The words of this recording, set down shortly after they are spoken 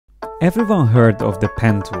Everyone heard of the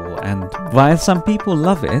pen tool, and while some people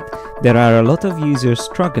love it, there are a lot of users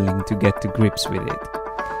struggling to get to grips with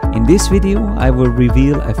it. In this video, I will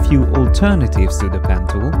reveal a few alternatives to the pen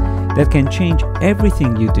tool that can change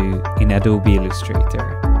everything you do in Adobe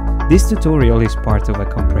Illustrator. This tutorial is part of a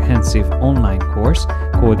comprehensive online course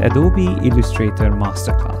called Adobe Illustrator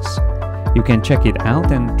Masterclass. You can check it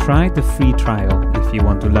out and try the free trial if you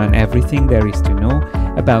want to learn everything there is to know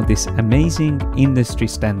about this amazing industry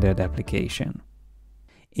standard application.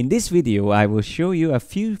 In this video, I will show you a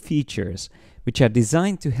few features which are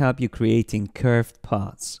designed to help you creating curved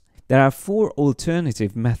paths. There are 4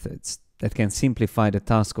 alternative methods that can simplify the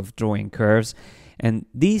task of drawing curves, and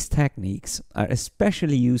these techniques are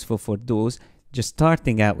especially useful for those just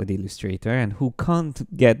starting out with Illustrator and who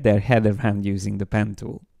can't get their head around using the pen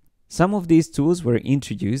tool. Some of these tools were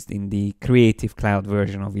introduced in the Creative Cloud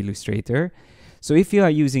version of Illustrator, so if you are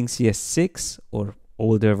using CS6 or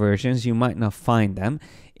older versions, you might not find them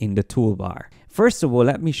in the toolbar. First of all,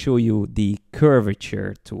 let me show you the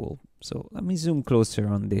Curvature tool. So let me zoom closer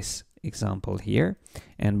on this example here.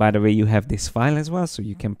 And by the way, you have this file as well, so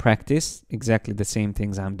you can practice exactly the same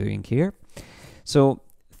things I'm doing here. So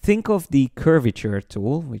think of the Curvature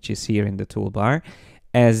tool, which is here in the toolbar,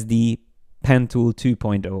 as the Pen Tool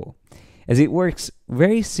 2.0, as it works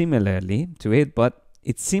very similarly to it, but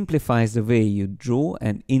it simplifies the way you draw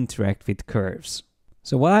and interact with curves.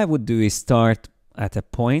 So what I would do is start at a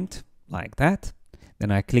point like that, then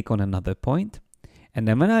I click on another point, and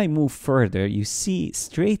then when I move further, you see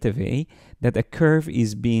straight away that a curve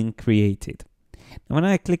is being created. Now when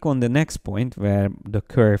I click on the next point where the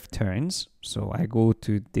curve turns, so I go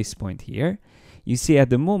to this point here, you see at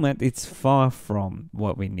the moment it's far from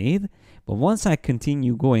what we need, but once I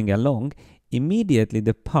continue going along, immediately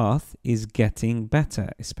the path is getting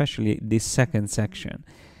better, especially this second section.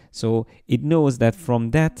 So it knows that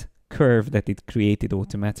from that curve that it created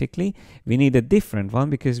automatically, we need a different one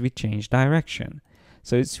because we changed direction.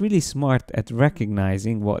 So it's really smart at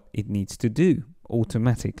recognizing what it needs to do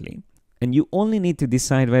automatically. And you only need to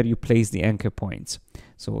decide where you place the anchor points.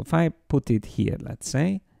 So if I put it here, let's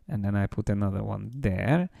say, and then I put another one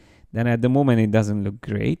there, then at the moment it doesn't look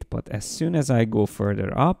great, but as soon as I go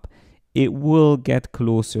further up, it will get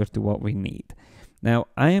closer to what we need. Now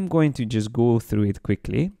I am going to just go through it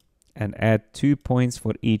quickly and add 2 points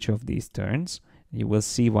for each of these turns. You will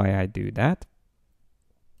see why I do that,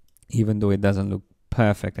 even though it doesn't look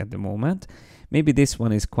perfect at the moment. Maybe this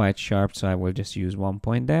one is quite sharp, so I will just use 1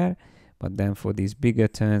 point there, but then for these bigger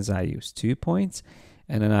turns I use 2 points,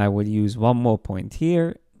 and then I will use 1 more point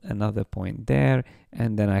here, another point there,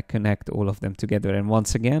 and then I connect all of them together. And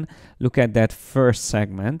once again, look at that first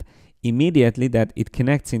segment. Immediately that it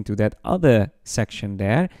connects into that other section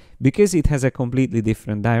there, because it has a completely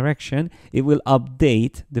different direction, it will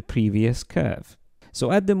update the previous curve.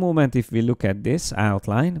 So at the moment, if we look at this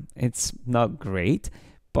outline, it's not great,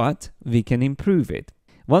 but we can improve it.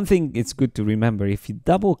 One thing it's good to remember, if you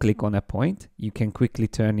double click on a point, you can quickly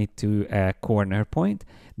turn it to a corner point.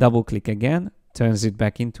 Double click again, turns it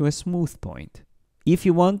back into a smooth point. If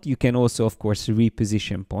you want, you can also, of course,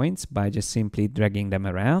 reposition points by just simply dragging them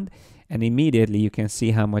around, and immediately you can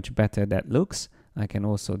see how much better that looks. I can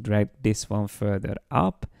also drag this one further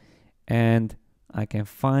up, and I can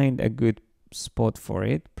find a good spot for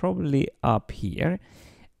it, probably up here.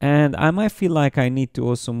 And I might feel like I need to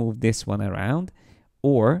also move this one around,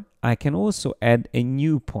 or I can also add a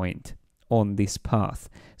new point on this path.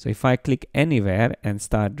 So if I click anywhere and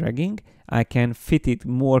start dragging, I can fit it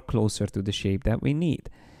more closer to the shape that we need.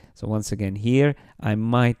 So once again here, I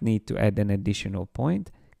might need to add an additional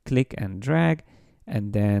point, click and drag,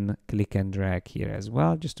 and then click and drag here as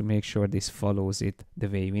well, just to make sure this follows it the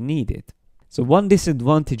way we need it. So one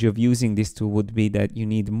disadvantage of using this tool would be that you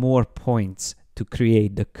need more points to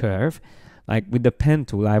create the curve. Like with the pen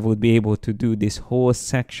tool, I would be able to do this whole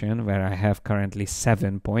section where I have currently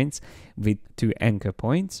 7 points with 2 anchor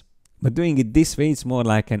points. But doing it this way, it's more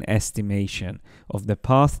like an estimation of the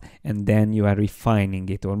path, and then you are refining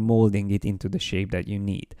it or molding it into the shape that you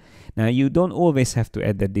need. Now, you don't always have to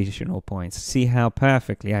add additional points. See how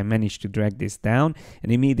perfectly I managed to drag this down,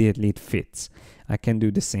 and immediately it fits. I can do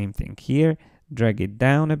the same thing here, drag it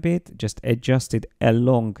down a bit, just adjust it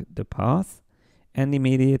along the path, and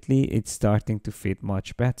immediately it's starting to fit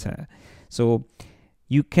much better. So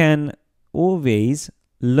you can always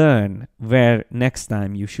learn where next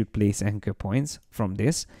time you should place anchor points from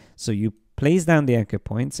this. So you place down the anchor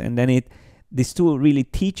points, and then this tool really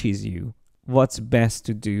teaches you what's best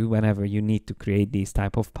to do whenever you need to create these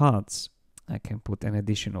type of paths. I can put an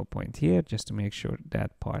additional point here just to make sure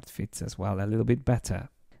that part fits as well a little bit better.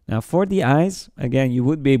 Now for the eyes, again, you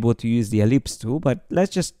would be able to use the ellipse tool, but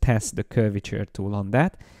let's just test the curvature tool on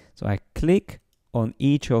that. So I click on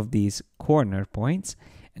each of these corner points,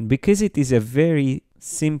 and because it is a very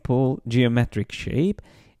simple geometric shape,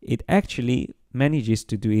 it actually manages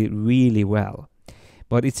to do it really well.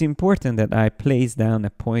 But it's important that I place down a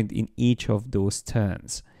point in each of those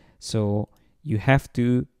turns. So you have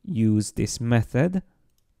to use this method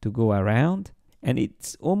to go around, and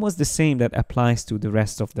it's almost the same that applies to the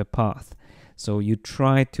rest of the path. So you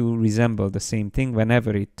try to resemble the same thing.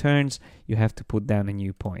 Whenever it turns, you have to put down a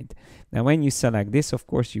new point. Now when you select this, of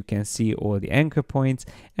course, you can see all the anchor points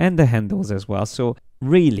and the handles as well. So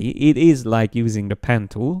really, it is like using the pen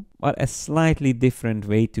tool, but a slightly different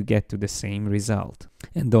way to get to the same result.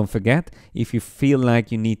 And don't forget, if you feel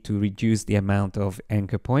like you need to reduce the amount of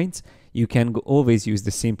anchor points, you can always use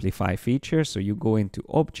the simplify feature. So you go into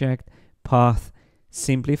Object, Path,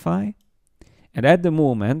 Simplify. And at the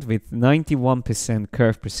moment, with 91%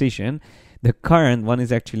 curve precision, the current one is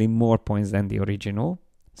actually more points than the original.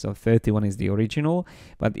 So 31 is the original.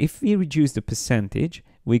 But if we reduce the percentage,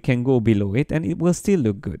 we can go below it and it will still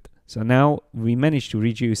look good. So now we managed to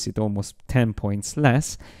reduce it almost 10 points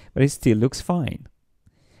less, but it still looks fine.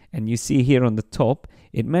 And you see here on the top,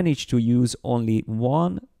 it managed to use only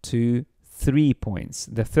 1, 2, 3 points.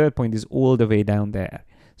 The third point is all the way down there.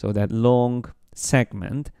 So that long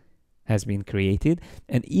segment has been created,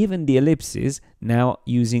 and even the ellipses now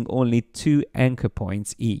using only 2 anchor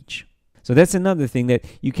points each. So that's another thing that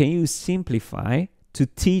you can use Simplify to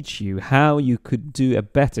teach you how you could do a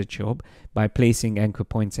better job by placing anchor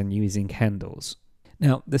points and using handles.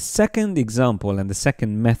 Now, the second example and the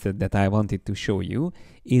second method that I wanted to show you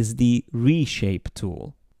is the Reshape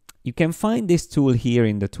tool. You can find this tool here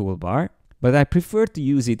in the toolbar, but I prefer to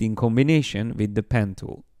use it in combination with the pen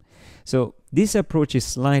tool. So this approach is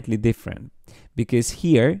slightly different because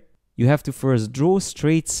here you have to first draw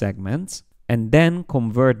straight segments and then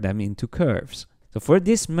convert them into curves. So for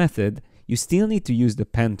this method, you still need to use the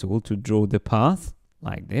pen tool to draw the path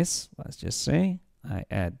like this. Let's just say I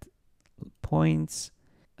add points,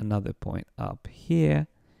 another point up here,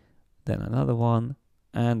 then another one,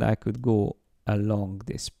 and I could go along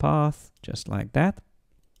this path just like that.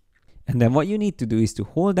 And then what you need to do is to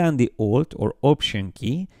hold down the Alt or Option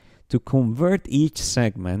key to convert each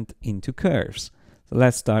segment into curves. So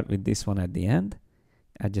let's start with this one at the end.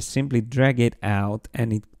 I just simply drag it out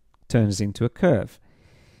and it turns into a curve.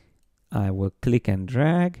 I will click and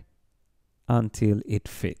drag until it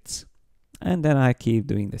fits. And then I keep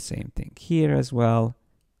doing the same thing here as well.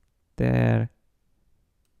 There,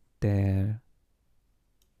 there,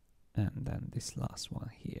 and then this last one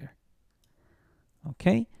here.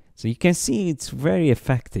 Okay, so you can see it's very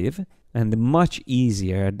effective and much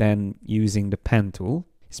easier than using the pen tool,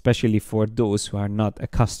 especially for those who are not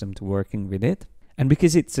accustomed to working with it. And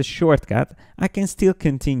because it's a shortcut, I can still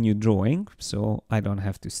continue drawing, so I don't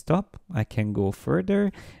have to stop. I can go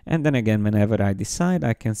further, and then again, whenever I decide,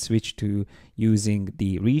 I can switch to using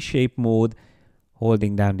the Reshape mode,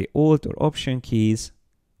 holding down the Alt or Option keys,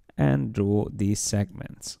 and draw these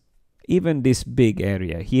segments. Even this big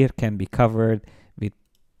area here can be covered with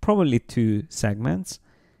probably 2 segments.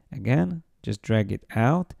 Again, just drag it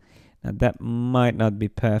out. Now that might not be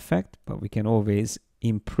perfect, but we can always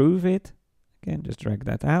improve it. Again, just drag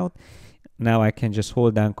that out. Now I can just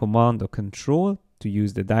hold down Command or Control to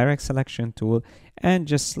use the direct selection tool and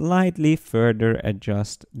just slightly further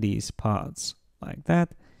adjust these paths like that,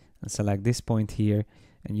 and select this point here,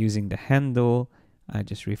 and using the handle, I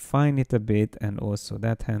just refine it a bit, and also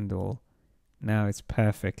that handle. Now it's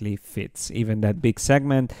perfectly fits. Even that big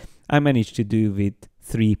segment I managed to do with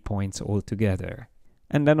 3 points altogether.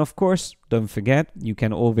 And then of course, don't forget, you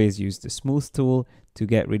can always use the smooth tool to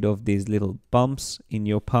get rid of these little bumps in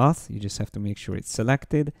your path. You just have to make sure it's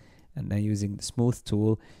selected, and then using the smooth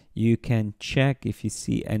tool, you can check if you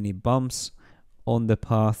see any bumps on the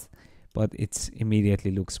path, but it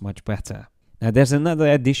immediately looks much better. Now there's another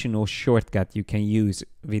additional shortcut you can use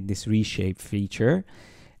with this Reshape feature,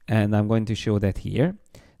 and I'm going to show that here.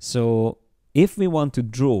 So if we want to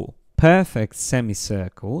draw perfect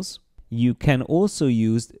semicircles, you can also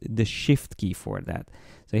use the Shift key for that.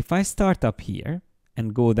 So if I start up here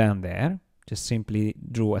and go down there, just simply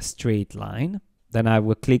draw a straight line. Then I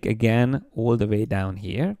will click again all the way down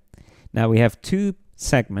here. Now we have 2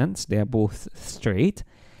 segments, they are both straight.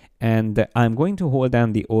 And I'm going to hold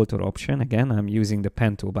down the Alt or Option. Again, I'm using the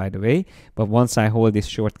pen tool, by the way. But once I hold this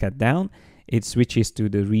shortcut down, it switches to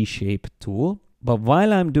the Reshape tool. But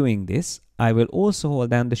while I'm doing this, I will also hold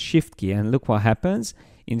down the Shift key, and look what happens.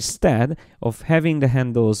 Instead of having the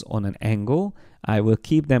handles on an angle, I will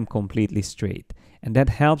keep them completely straight. and that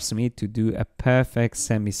helps me to do a perfect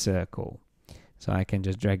semicircle. So I can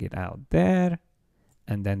just drag it out there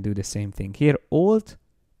and then do the same thing here, Alt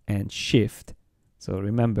and Shift. So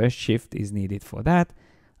remember, Shift is needed for that.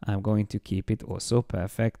 I'm going to keep it also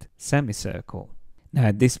perfect semicircle. Now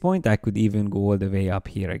at this point, I could even go all the way up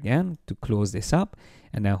here again to close this up,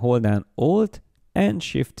 and then hold down Alt and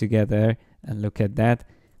Shift together, and look at that.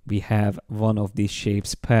 We have one of these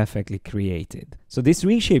shapes perfectly created. So this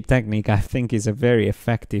reshape technique, I think, is a very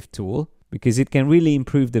effective tool because it can really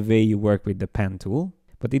improve the way you work with the pen tool.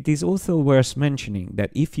 But it is also worth mentioning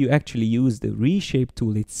that if you actually use the reshape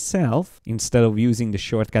tool itself, instead of using the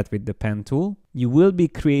shortcut with the pen tool, you will be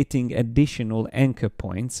creating additional anchor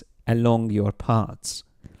points along your paths.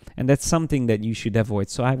 And that's something that you should avoid.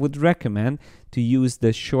 So I would recommend to use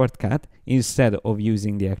the shortcut instead of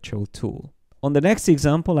using the actual tool. On the next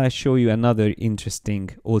example, I show you another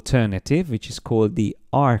interesting alternative, which is called the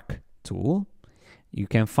arc tool. You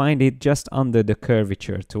can find it just under the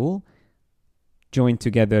curvature tool, joined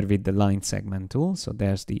together with the line segment tool. So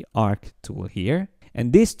there's the arc tool here.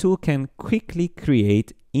 And this tool can quickly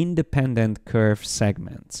create independent curve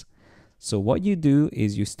segments. So what you do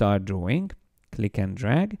is you start drawing, click and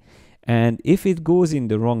drag, and if it goes in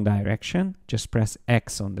the wrong direction, just press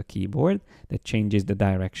X on the keyboard. That changes the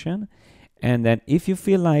direction. And then if you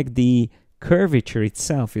feel like the curvature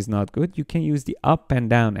itself is not good, you can use the up and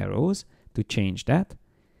down arrows to change that.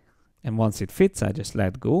 And once it fits, I just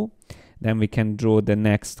let go. Then we can draw the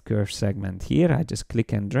next curve segment here. I just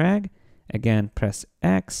click and drag. Again, press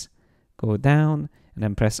X, go down, and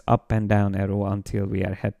then press up and down arrow until we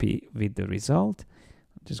are happy with the result.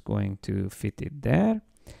 I'm just going to fit it there.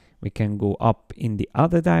 We can go up in the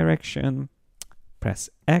other direction. Press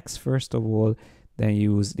X first of all, then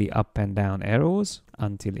use the up and down arrows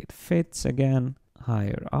until it fits again.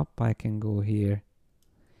 Higher up I can go here.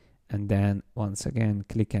 And then once again,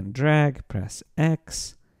 click and drag, press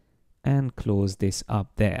X, and close this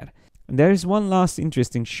up there. And there is one last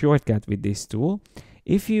interesting shortcut with this tool.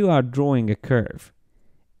 If you are drawing a curve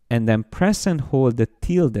and then press and hold the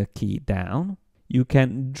tilde key down, you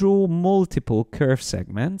can draw multiple curve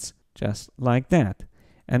segments just like that.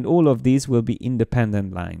 And all of these will be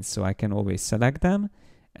independent lines. So I can always select them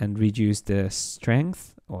and reduce the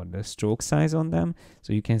strength or the stroke size on them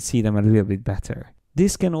so you can see them a little bit better.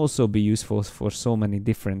 This can also be useful for so many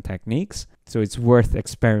different techniques, so it's worth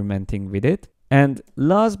experimenting with it. And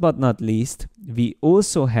last but not least, we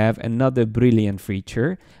also have another brilliant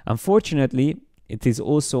feature. Unfortunately, it is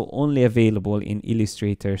also only available in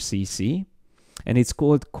Illustrator CC, and it's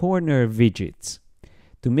called corner widgets.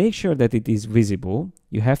 To make sure that it is visible,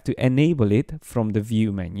 you have to enable it from the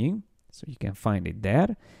view menu, so you can find it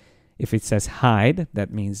there. If it says hide,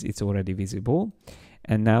 that means it's already visible.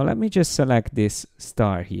 And now let me just select this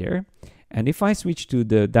star here. And if I switch to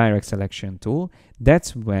the direct selection tool,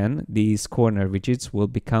 that's when these corner widgets will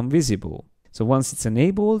become visible. So once it's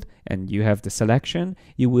enabled and you have the selection,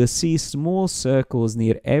 you will see small circles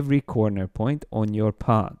near every corner point on your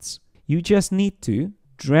paths. You just need to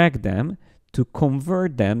drag them to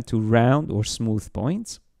convert them to round or smooth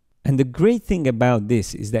points. And the great thing about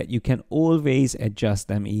this is that you can always adjust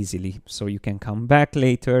them easily. So you can come back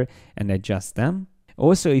later and adjust them.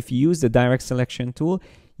 Also, if you use the direct selection tool,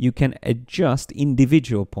 you can adjust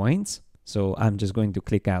individual points. So I'm just going to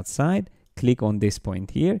click outside, click on this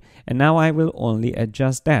point here, and now I will only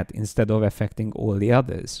adjust that instead of affecting all the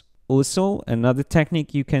others. Also, another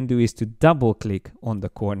technique you can do is to double click on the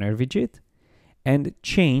corner widget and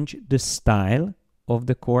change the style of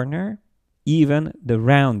the corner, even the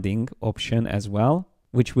rounding option as well,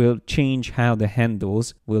 which will change how the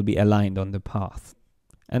handles will be aligned on the path.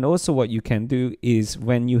 And also what you can do is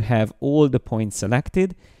when you have all the points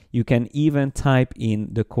selected, you can even type in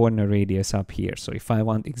the corner radius up here. So if I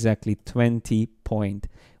want exactly 20 point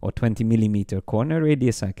or 20 millimeter corner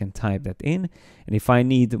radius, I can type that in. And if I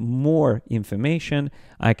need more information,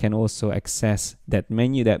 I can also access that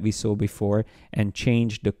menu that we saw before and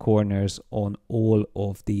change the corners on all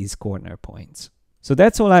of these corner points. So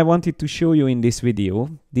that's all I wanted to show you in this video.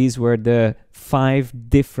 These were the 5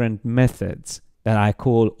 different methods that I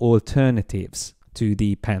call alternatives to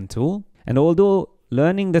the pen tool. And although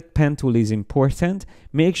learning the pen tool is important,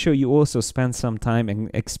 make sure you also spend some time and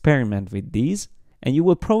experiment with these, and you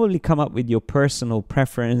will probably come up with your personal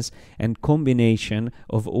preference and combination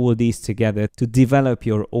of all these together to develop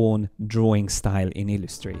your own drawing style in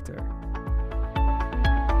Illustrator.